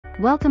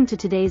Welcome to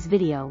today's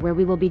video where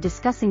we will be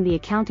discussing the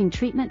accounting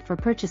treatment for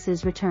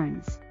purchases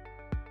returns.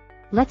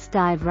 Let's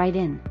dive right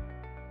in.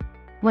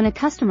 When a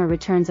customer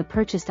returns a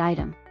purchased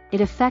item,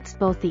 it affects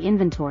both the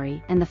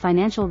inventory and the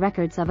financial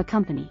records of a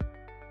company.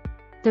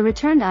 The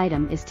returned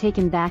item is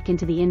taken back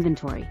into the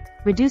inventory,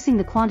 reducing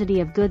the quantity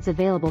of goods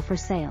available for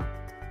sale.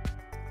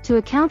 To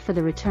account for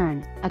the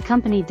return, a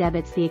company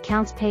debits the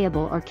accounts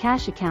payable or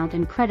cash account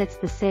and credits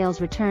the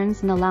sales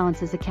returns and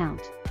allowances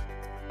account.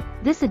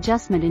 This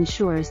adjustment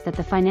ensures that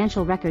the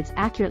financial records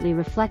accurately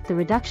reflect the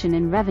reduction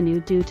in revenue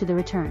due to the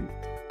return.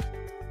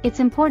 It's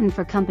important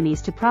for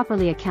companies to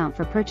properly account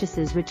for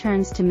purchases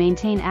returns to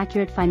maintain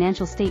accurate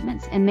financial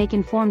statements and make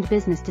informed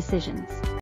business decisions.